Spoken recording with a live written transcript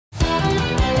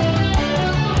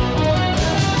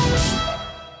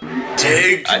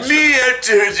Take me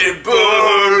to the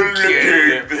ball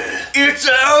game. It's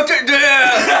out there.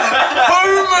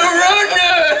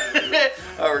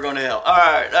 Oh, we're going to hell. All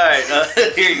right.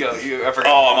 Here you go. I forgot.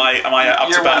 Oh, am I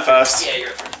up to bat first? Yeah, you're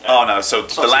first. Oh no, so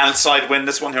the landslide win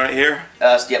this one right here?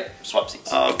 Yep, swap seats.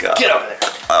 Oh god. Get over there.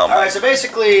 Alright, so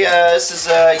basically, this is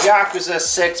a Yakuza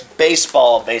 6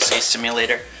 baseball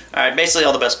simulator. Alright, basically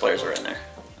all the best players are in there.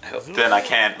 I hope. Then I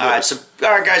can't. Alright,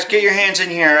 guys, get your hands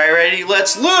in here. Alright, ready?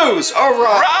 Let's lose!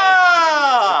 Alright!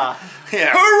 Hurrah!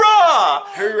 Yeah. Hurrah!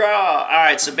 Hurrah!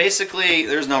 Alright, so basically,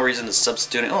 there's no reason to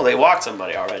substitute it. Oh, they walked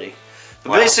somebody already.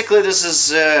 But basically, this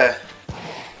is, oh,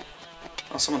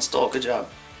 someone stole. Good job.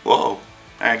 Whoa.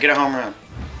 Alright, get a home run.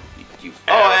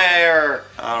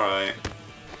 Alright.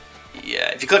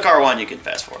 Yeah, if you click R1, you can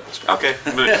fast forward. Okay.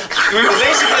 Basically,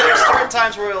 there's certain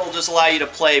times where it'll just allow you to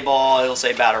play ball. It'll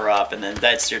say batter up, and then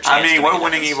that's your chance. I mean, we're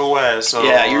winning either way, so...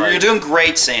 Yeah, you're doing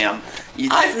great, Sam.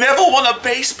 I've never won a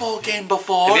baseball game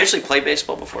before. Have you actually played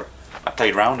baseball before? I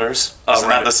played rounders. Oh, Isn't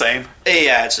that the same?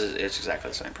 Yeah, it's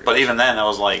exactly the same. But even then, I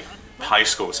was like high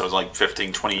school, so it was like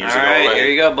 15, 20 years ago. Alright, here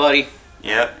you go, buddy.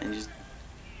 Yep. And just...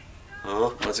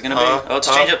 What's it gonna be? Oh, it's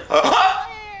a change up.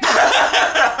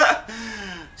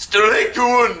 Strike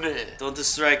one. Don't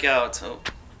just strike out. Oh.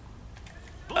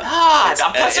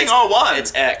 I'm pressing R1.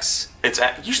 It's X. It's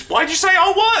X. Why'd you say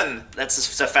R1?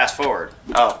 That's a fast forward.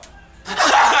 Oh.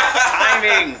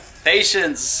 Timing.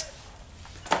 Patience.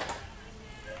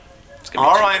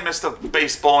 Alright, Mr.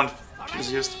 Baseball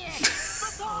enthusiast.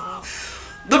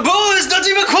 The ball is not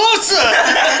even closer!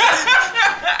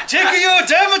 Taking your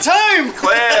damn time!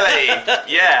 Clearly.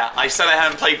 Yeah, I said I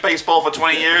hadn't played baseball for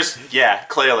 20 years. Yeah,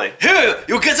 clearly. Here,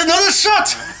 you get another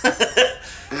shot!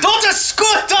 Don't just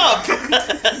squat up!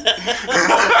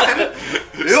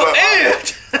 You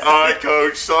idiot! Alright,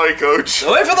 coach. Sorry, coach.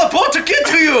 Wait for the ball to get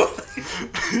to you!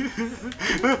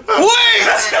 Wait!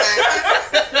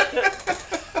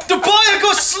 The ball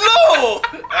goes slow!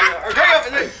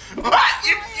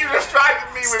 You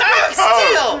distracted me with your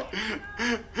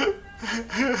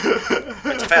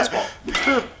It's a fastball.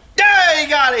 Yeah, he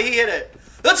got it. He hit it.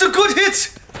 That's a good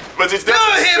hit. But it's no,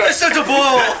 he missed the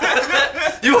ball.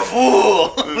 You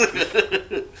fool.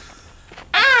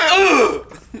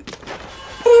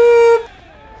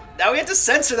 Now we have to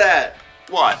censor that.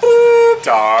 What?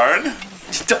 Darn.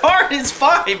 Darn is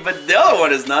fine, but the other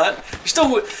one is not.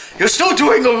 You're still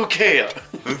doing okay.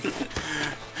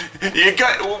 You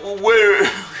got where?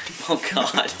 Oh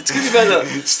God, it's gonna be better.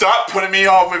 Stop putting me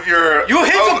off with your. You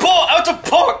hit the ball out the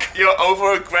park. Your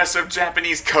over-aggressive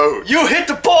Japanese coach. You hit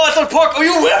the ball out the park, or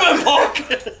you live in park.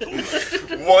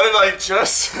 What did I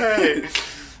just say? All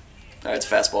right, it's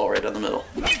fastball right down the middle.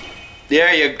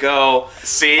 There you go.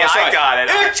 See, I got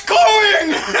it. It's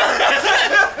going.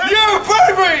 You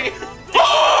baby.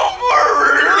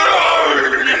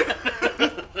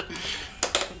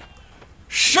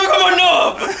 Sugar my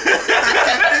knob!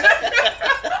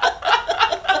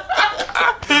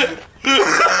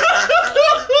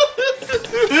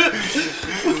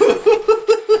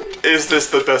 Is this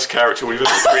the best character we've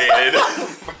ever created?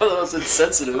 Bro, that was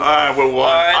insensitive. Alright, we won.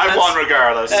 I won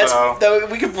regardless, so...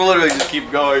 We can literally just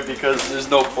keep going because there's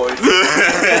no point.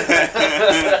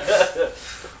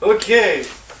 Okay.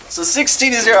 So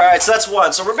 16 is 0. Alright, so that's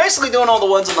 1. So we're basically doing all the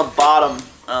ones on the bottom.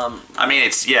 I mean,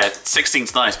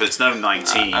 16's nice, but it's no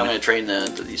 19. I'm going to train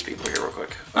these people here real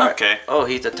quick. Okay. Oh,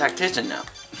 he's a tactician now.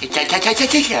 He's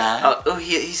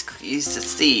the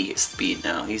speed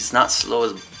now. He's not slow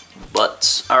as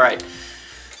butts. Alright.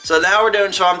 So now I'm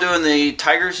doing the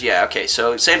Tigers. Yeah, okay.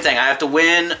 So same thing. I have to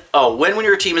win. Oh, win when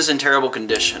your team is in terrible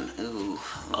condition. Ooh.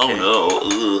 Okay. Oh no.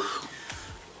 Ugh.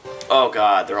 Oh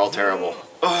God, they're all terrible.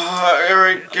 Oh,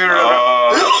 Eric, get her.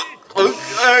 Oh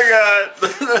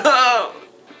God.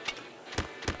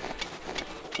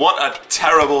 What a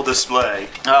terrible display.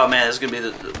 Oh man, this is gonna be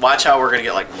the. Watch how we're gonna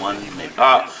get like 1, maybe.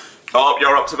 Oh,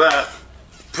 you're up to bat.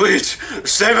 Please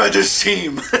save out this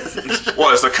team.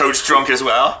 What, is the coach drunk as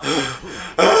well?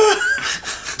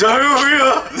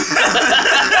 Diarrhea.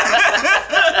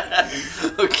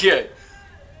 Okay.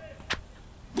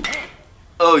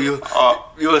 Oh, you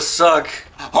suck.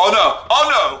 Oh no!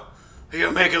 Oh no! You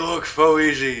make it look so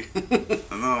easy.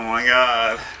 Oh my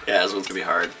God. Yeah, this one's gonna be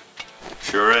hard.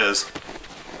 Sure is.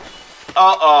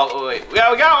 Oh, wait.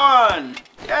 Yeah, we got one!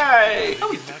 Yay!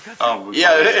 Oh,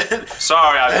 yeah.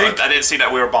 Sorry, I didn't see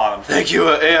that we were bottom. Thank you,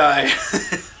 AI.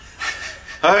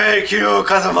 Thank you,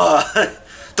 Kazama.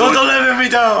 Don't let me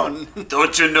down.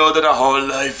 Don't you know that our whole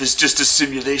life is just a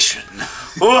simulation?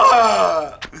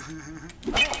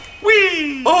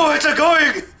 Whee! Oh, it's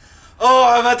going! Oh,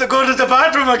 I'm at to go to the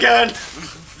bathroom again.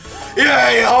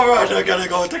 Yay! Alright, I gotta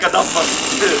go take a dump.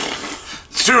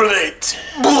 Too late.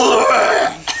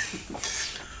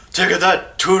 Take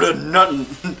that to the nothing.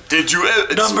 Did you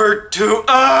ever? Number 2.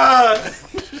 Now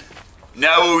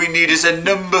all we need is a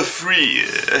number 3.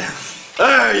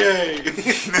 Yay!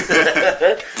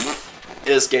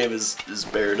 This game is as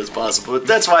bad as possible.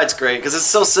 That's why it's great, because it's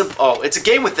so simple. Oh, it's a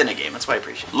game within a game. That's why I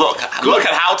appreciate it. Look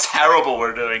at how terrible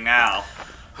we're doing now.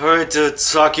 Alright,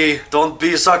 Saki. Don't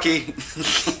be Saki.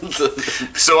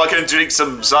 So I can drink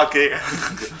some sake.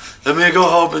 Let me go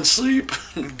home and sleep.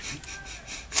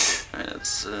 Alright,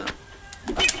 that's,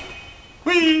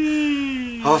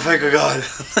 Whee! Oh, thank God.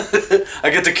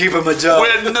 I get to keep my job.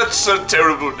 We're not so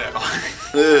terrible now.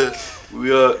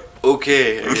 We are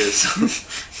okay, I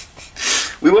guess.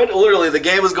 We went, literally, the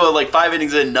game was going like 5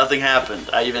 innings in, nothing happened.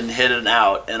 I even hit an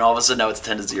out, and all of a sudden now it's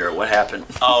 10-0. What happened?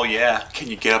 Oh, yeah. Can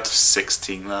you get up to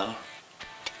 16, though?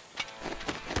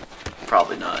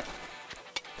 Probably not.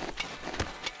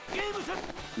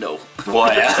 No.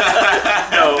 What?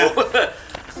 No.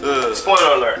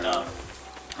 Spoiler alert, no.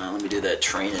 Let me do that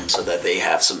training so that they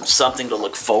have something to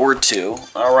look forward to.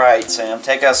 All right, Sam,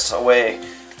 take us away.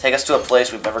 Take us to a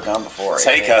place we've never gone before.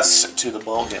 Take us to the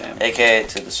ball game. AKA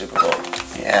to the Super Bowl.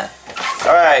 Yeah.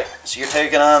 All right, so you're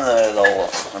taking on the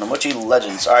Onamuchi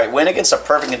Legends. All right, win against a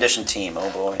perfect condition team.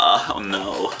 Oh boy. Oh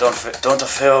no. Don't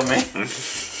fail me.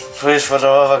 Please, for the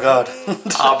love of God.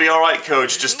 I'll be all right,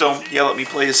 Coach. Just don't yell at me,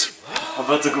 please. I'm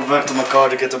about to go back to my car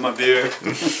to get to my beer.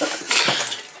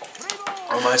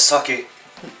 Or my sake.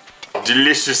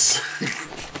 Delicious.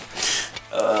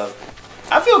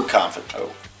 I feel confident.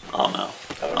 Oh no.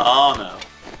 Oh no.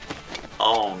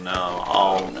 Oh no.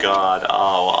 Oh no. God.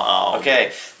 Oh.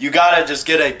 Okay, you gotta just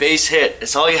get a base hit.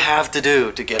 It's all you have to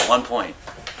do to get 1 point.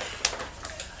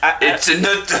 It's in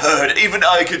the third. Even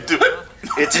I could do it.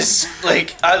 It's just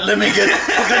like let me get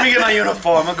my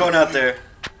uniform. I'm going out there.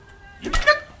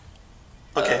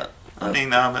 Okay.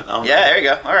 Yeah, there you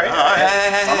go. All right.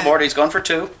 On the board, he's going for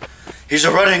 2. He's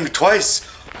running twice.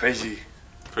 Crazy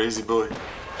boy.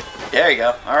 There you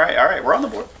go. All right. We're on the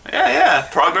board. Yeah.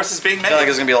 Progress is being I made. feel like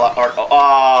there's gonna be a lot.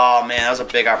 Oh man, that was a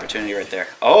big opportunity right there.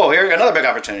 Oh, here we go. Another big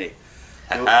opportunity.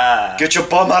 Get your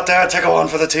bum out there. Take a one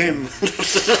for the team.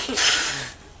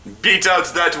 Beat out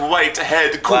that white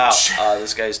head coach. Wow.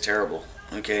 This guy's terrible.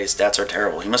 Okay, his stats are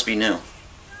terrible. He must be new.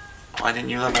 Why didn't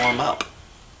you level him up?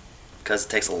 Because it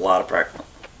takes a lot of practice.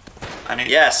 I mean,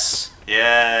 Yes.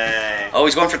 Yay. Oh,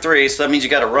 he's going for 3, so that means you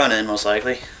got to run in, most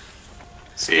likely.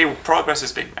 See, progress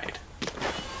is being made.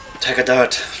 Take a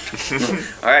dart.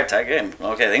 All right, tie game.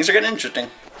 Okay, things are getting interesting.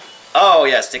 Oh,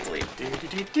 yeah, stick the lead.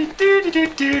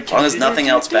 As long as nothing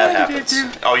else bad happens.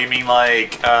 Oh, you mean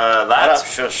like Shut that? up.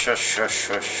 Shush.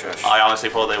 I honestly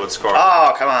thought they would score.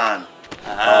 Oh, come on. Oh,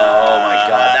 my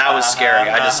God. That was scary.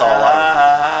 I just saw a lot of...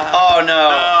 Oh,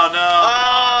 no. No.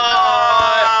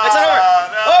 Oh, it's over.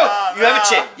 Oh, you have a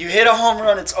chip. You hit a home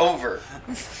run, it's over.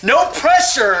 No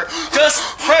pressure,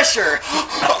 just pressure.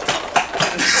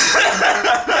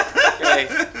 Okay.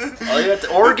 All you have to,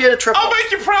 or get a triple. I'll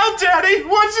make you proud, Daddy.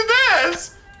 What's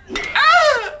this? Wait.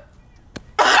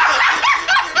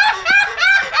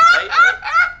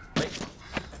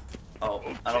 Oh,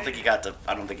 I don't think he got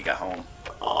home.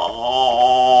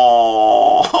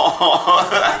 Oh,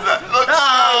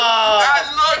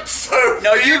 that looks so.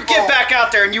 No, you get back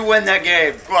out there and you win that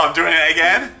game. Well, I'm doing it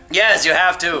again. Yes, you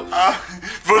have to.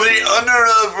 For the honor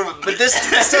of. But this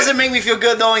doesn't make me feel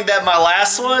good knowing that my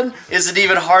last one is an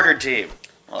even harder team.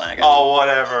 Well, I got Oh,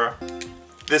 whatever.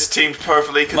 This team's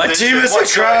perfectly conditioned. My team is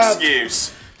What's a your crap.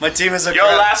 excuse? My team is a Your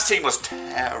crap. last team was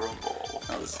terrible.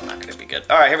 Oh, this is not going to be good.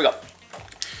 All right, here we go.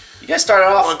 You guys started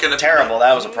off terrible.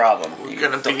 That was a problem. We're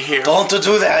gonna be here. Don't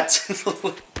do that.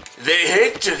 They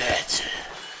hate to that.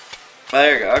 Well,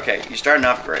 there you go. Okay, you're starting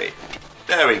off great.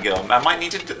 There we go. I might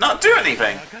need to not do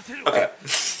anything. Okay.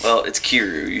 Well, it's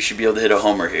Kiryu. You should be able to hit a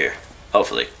homer here.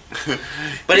 Hopefully.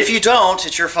 But if you don't,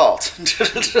 it's your fault.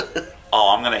 Oh,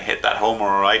 I'm gonna hit that homer,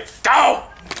 all right? Go!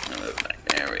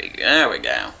 There we go. There we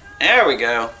go. There we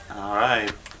go. All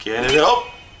right, get it up.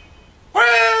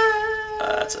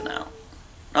 That's a no.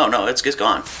 Oh no, it's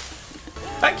gone.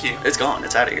 Thank you. It's gone.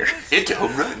 It's out of here. Hit the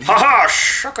home run. Haha!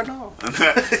 Shuck a no.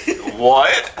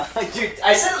 What? Dude,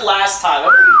 I said it last time. I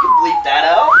don't think you can bleep that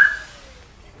out.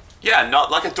 Yeah,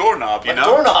 not like a doorknob, you know?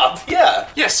 Doorknob. Yeah.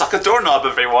 Yeah, suck a doorknob,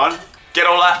 everyone. Get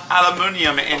all that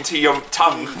aluminium into your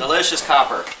tongue. Delicious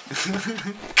copper.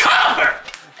 Copper!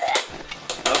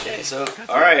 Okay, so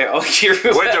all right. Oh,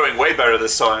 Kiryu. We're doing way better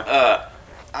this time.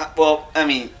 Well, I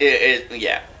mean,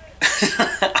 yeah.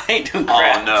 I ain't doing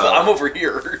crap. Oh, no. I'm over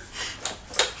here.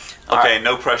 Okay, right.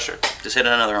 no pressure. Just hit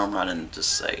another home run and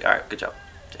just say, all right, good job.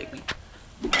 Take me.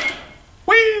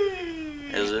 Whee!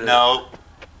 Is it? No.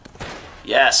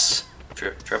 Yes.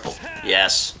 Triple.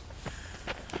 Yes.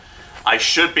 I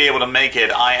should be able to make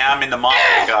it. I am in the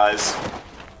mafia, guys.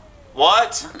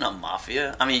 What? No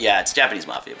mafia. I mean, yeah, it's Japanese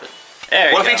mafia, but there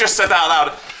you What go. if he just said that out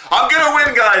loud? I'm gonna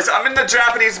win, guys. I'm in the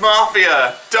Japanese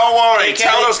mafia. Don't worry.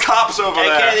 Tell those cops over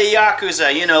there. AKA the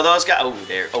Yakuza. You know those guys. Oh,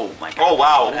 there. Oh my God. Oh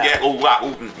wow. What Yeah. happened? Oh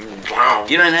wow. Wow.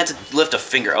 You don't have to lift a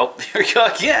finger. Oh, there we go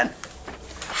again.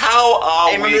 How are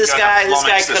Hey, we remember this gonna guy? This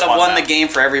guy flummox could have one won now? the game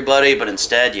for everybody, but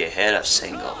instead you hit a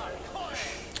single.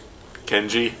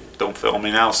 Kenji, don't film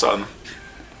me now, son.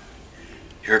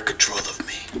 You're in control of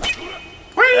me.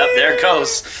 Yep, there it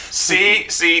goes. See,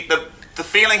 the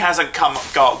feeling hasn't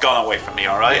gone away from me.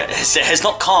 All right. It has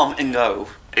not come and go.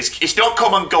 It's not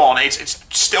come and gone. It's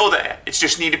still there. It's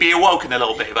just need to be awoken a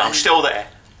little bit, but I'm still there.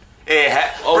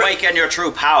 Yeah. Awaken your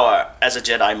true power as a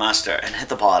Jedi Master and hit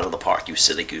the ball out of the park, you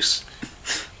silly goose.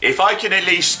 If I can at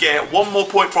least get one more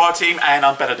point for our team, and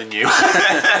I'm better than you.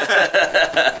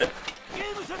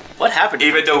 What happened?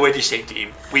 Even though we're the same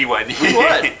team, we won. We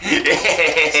won.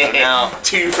 So now,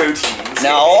 2 proteins.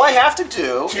 now all I have to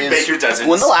do Two is baker dozens.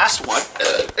 win the last one.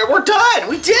 And we're done.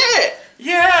 We did it.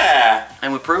 Yeah.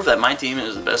 And we proved that my team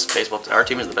is the best baseball. Our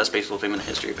team is the best baseball team in the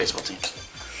history of baseball teams.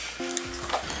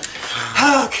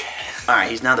 Okay. All right,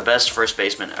 he's now the best first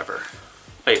baseman ever.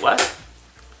 Wait, what?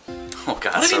 Oh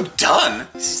God! What have you done?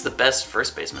 He's the best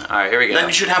first baseman. All right, here we go. Then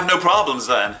you should have no problems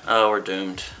then. Oh, we're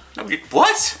doomed.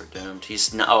 What? We're doomed.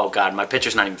 He's no. Oh God, my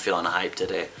pitcher's not even feeling hype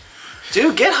today.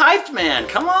 Dude, get hyped, man!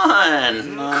 Come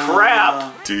on!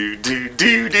 Crap! Do.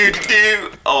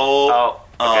 Oh.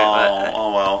 Oh. Okay.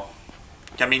 Oh well.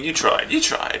 I mean, you tried.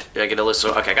 Did I get a list?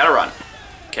 Okay, I gotta run.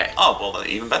 Okay. Oh well, then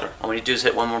even better. All we need to do is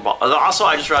hit one more ball. Also,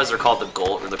 I just realized they're called the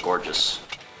gold or the gorgeous.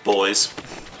 Boys.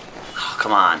 Oh,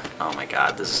 come on! Oh my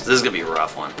God, this is gonna be a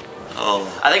rough one.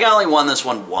 Oh. I think I only won this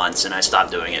one once, and I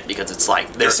stopped doing it because it's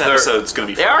like This episode's gonna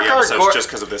be they are 40 called episodes just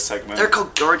because of this segment. They're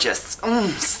called gorgeous.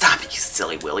 Stop it, you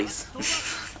silly willies!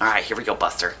 All right, here we go,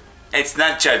 Buster. It's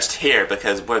not judged here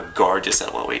because we're gorgeous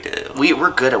at what we do.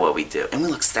 We're good at what we do, and we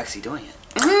look sexy doing it.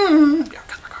 Yeah,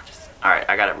 because we're gorgeous. All right,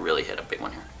 I gotta really hit a big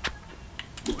one here.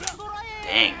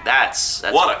 Dang, that's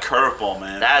What a curveball,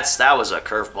 man. that was a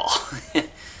curveball.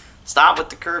 Stop with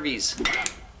the curvies.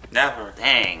 Never.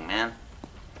 Dang, man.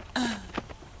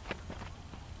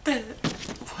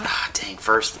 Ah, dang,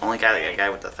 first. Only got a guy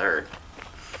with the third.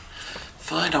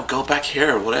 Fine, I'll go back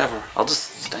here or whatever. I'll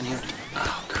just stand here.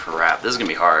 Oh, crap. This is going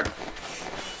to be hard.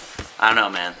 I don't know,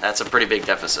 man. That's a pretty big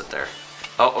deficit there.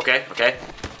 Oh, okay.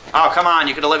 Oh, come on.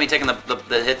 You could have let me take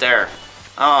the hit there.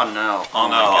 Oh, no. Oh, no.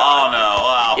 my God. Oh, no.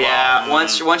 Oh, Yeah,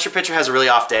 once your pitcher has a really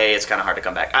off day, it's kind of hard to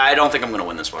come back. I don't think I'm going to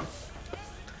win this one.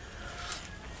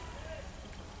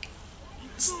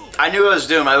 I knew I was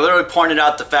doomed. I literally pointed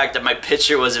out the fact that my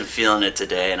pitcher wasn't feeling it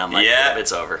today, and I'm like, Yeah.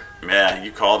 it's over. Yeah,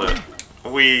 you called it.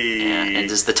 Yeah, and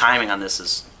just the timing on this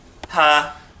is,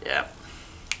 Huh? yeah.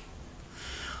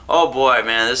 Oh boy,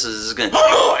 man, this is gonna.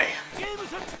 Oh, boy.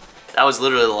 That was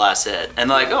literally the last hit, and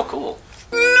like, oh cool.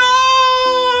 No!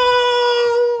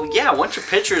 Well, yeah, once your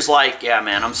pitcher's like, yeah,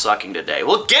 man, I'm sucking today.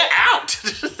 Well, get out!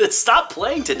 Stop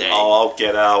playing today. Oh, I'll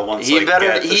get out once I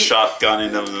get the shotgun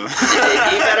into them.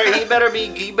 he better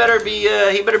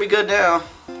be good now.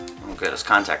 Oh, good, his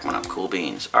contact went up. Cool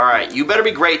beans. All right, you better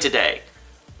be great today.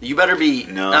 You better be.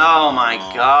 No. Oh my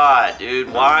God,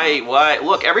 dude. Why?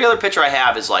 Look, every other pitcher I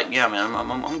have is like, yeah, man,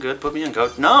 I'm good. Put me in,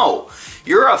 coach. No,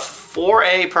 you're a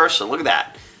 4A person. Look at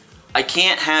that. I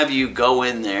can't have you go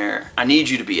in there. I need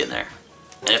you to be in there.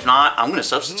 And if not, I'm gonna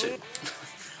substitute.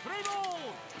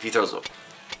 If he throws up.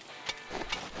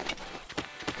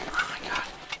 Oh my God.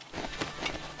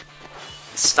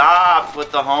 Stop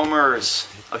with the homers.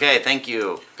 Okay, thank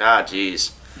you. God,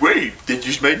 jeez. Wait, did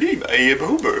you my name? I am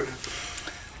Homer.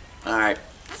 Alright.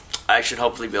 I should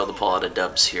hopefully be able to pull out a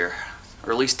dubs here.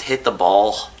 Or at least hit the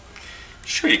ball.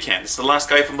 Sure you can. It's the last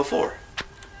guy from before.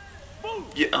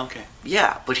 Yeah, okay.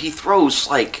 Yeah, but he throws,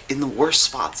 like, in the worst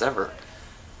spots ever.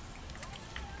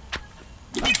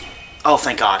 Oh,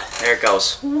 thank God. There it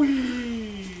goes.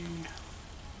 Ladies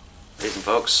and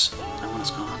folks, that one is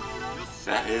gone.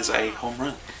 That is a home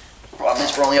run. Problem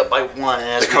is we're only up by one.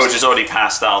 And The coach has already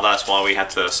passed out. That's why we had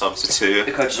to substitute.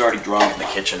 The coach is already drunk in the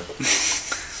kitchen.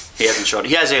 He hasn't shown.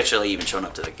 He hasn't actually even shown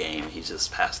up to the game. He's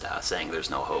just passed out, saying there's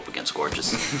no hope against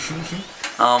Gorgeous.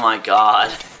 Oh my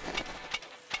God.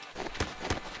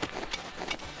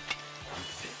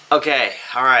 Okay,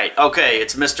 all right. Okay,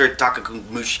 it's Mr.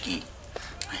 Takakumushiki.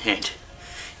 And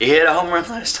you hit a home run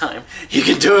last time. You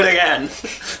can do it again.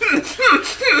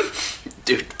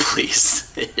 Dude,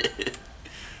 please.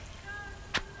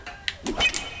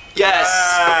 Yes.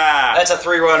 Ah. That's a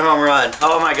 3-run home run.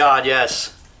 Oh my God,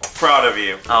 yes. Proud of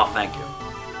you. Oh, thank you.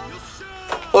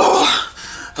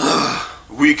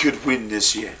 We could win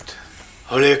this yet.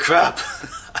 Holy crap.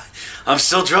 I'm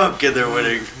still drunk and they're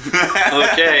winning.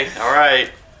 Okay,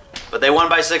 alright. But they won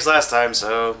by 6 last time,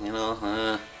 so, you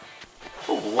know.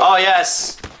 Oh,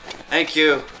 yes. Thank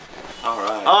you.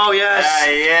 Alright. Oh, yes.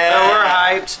 Yeah. Oh, we're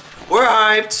hyped. We're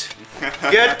hyped.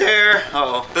 Get there.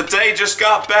 Uh-oh. The day just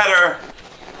got better.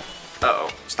 Uh-oh.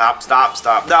 Stop, stop,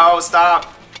 stop. No, stop.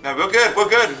 No, we're good. We're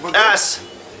good. We're good. Yes.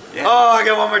 Yeah. Oh, I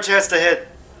got one more chance to hit.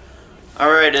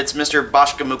 Alright, it's Mr.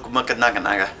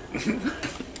 Boshkamukamukanaganaga.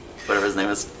 Whatever his name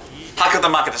is. Hakata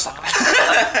makata sakata.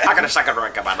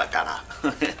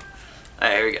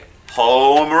 Alright, here we go.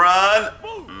 Home run.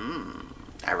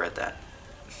 I read that.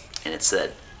 And it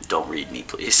said, don't read me,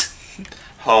 please.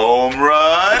 Home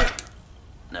run.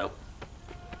 Nope.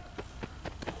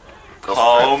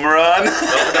 Home run. Go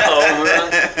for the home run.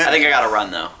 I think I got a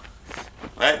run, though.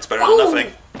 Right, it's better than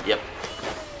nothing. Yep.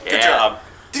 Good Yeah. job.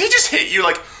 Did he just hit you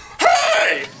like,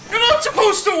 hey, you're not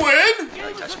supposed to win? Yeah,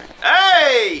 he touched me.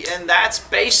 Hey! And that's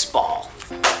baseball.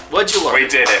 What'd you learn? We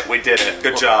did it. We did it.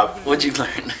 Good job. What'd you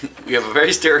learn? We have a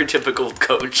very stereotypical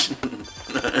coach.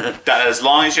 That as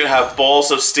long as you have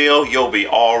balls of steel, you'll be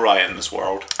all right in this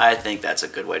world. I think that's a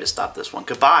good way to stop this one.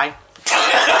 Goodbye.